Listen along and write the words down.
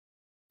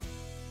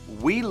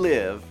We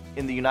live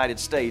in the United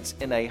States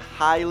in a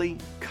highly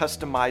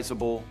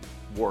customizable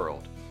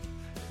world.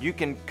 You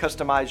can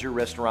customize your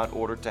restaurant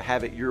order to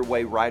have it your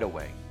way right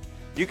away.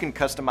 You can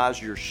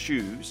customize your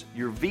shoes,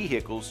 your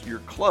vehicles, your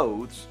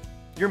clothes,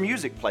 your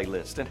music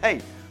playlist. And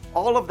hey,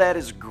 all of that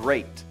is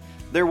great.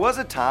 There was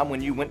a time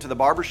when you went to the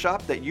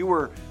barbershop that you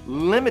were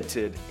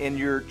limited in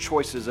your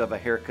choices of a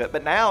haircut,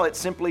 but now it's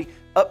simply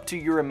up to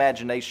your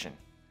imagination.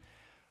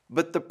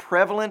 But the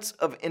prevalence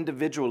of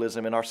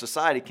individualism in our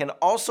society can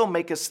also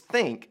make us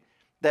think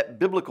that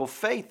biblical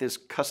faith is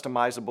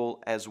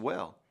customizable as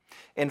well.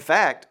 In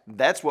fact,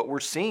 that's what we're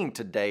seeing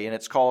today, and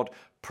it's called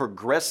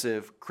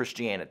progressive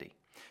Christianity.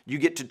 You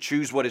get to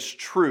choose what is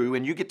true,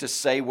 and you get to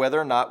say whether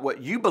or not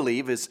what you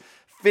believe is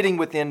fitting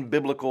within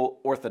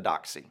biblical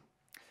orthodoxy.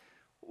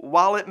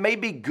 While it may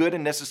be good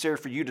and necessary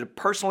for you to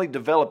personally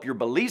develop your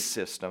belief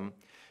system,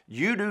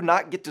 you do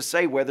not get to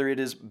say whether it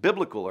is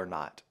biblical or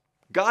not.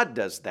 God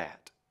does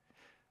that.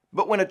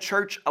 But when a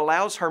church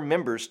allows her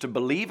members to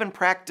believe and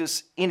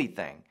practice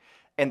anything,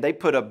 and they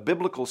put a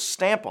biblical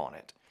stamp on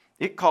it,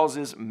 it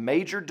causes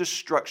major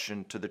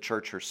destruction to the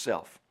church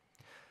herself.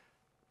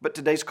 But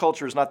today's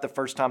culture is not the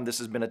first time this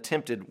has been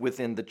attempted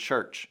within the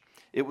church.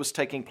 It was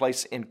taking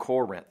place in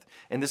Corinth,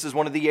 and this is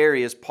one of the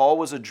areas Paul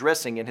was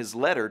addressing in his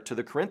letter to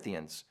the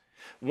Corinthians.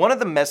 One of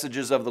the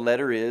messages of the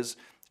letter is,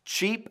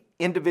 cheap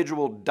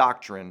individual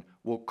doctrine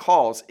will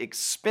cause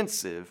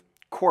expensive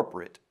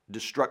corporate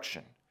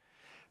destruction.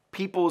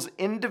 People's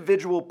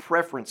individual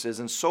preferences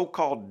and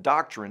so-called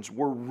doctrines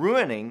were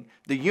ruining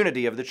the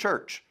unity of the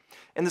church.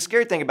 And the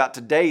scary thing about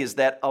today is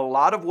that a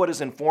lot of what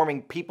is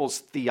informing people's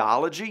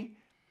theology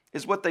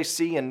is what they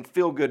see in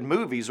feel-good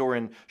movies or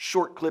in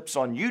short clips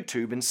on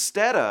YouTube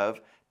instead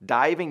of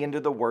diving into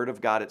the Word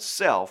of God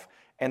itself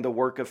and the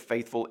work of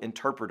faithful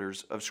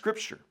interpreters of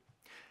Scripture.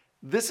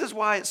 This is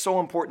why it's so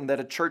important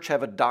that a church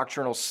have a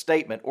doctrinal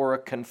statement or a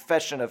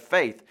confession of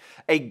faith,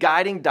 a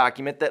guiding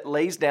document that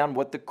lays down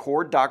what the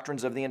core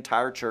doctrines of the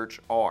entire church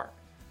are.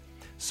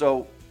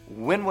 So,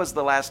 when was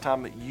the last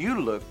time you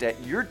looked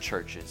at your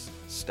church's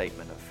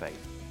statement of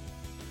faith?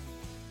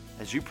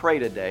 As you pray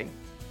today,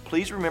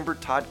 please remember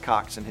Todd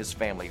Cox and his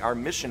family, our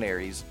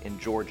missionaries in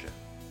Georgia.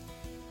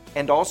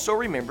 And also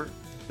remember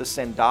the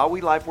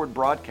Sandawi Life Word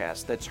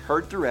broadcast that's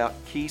heard throughout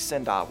Key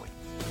Sandawi.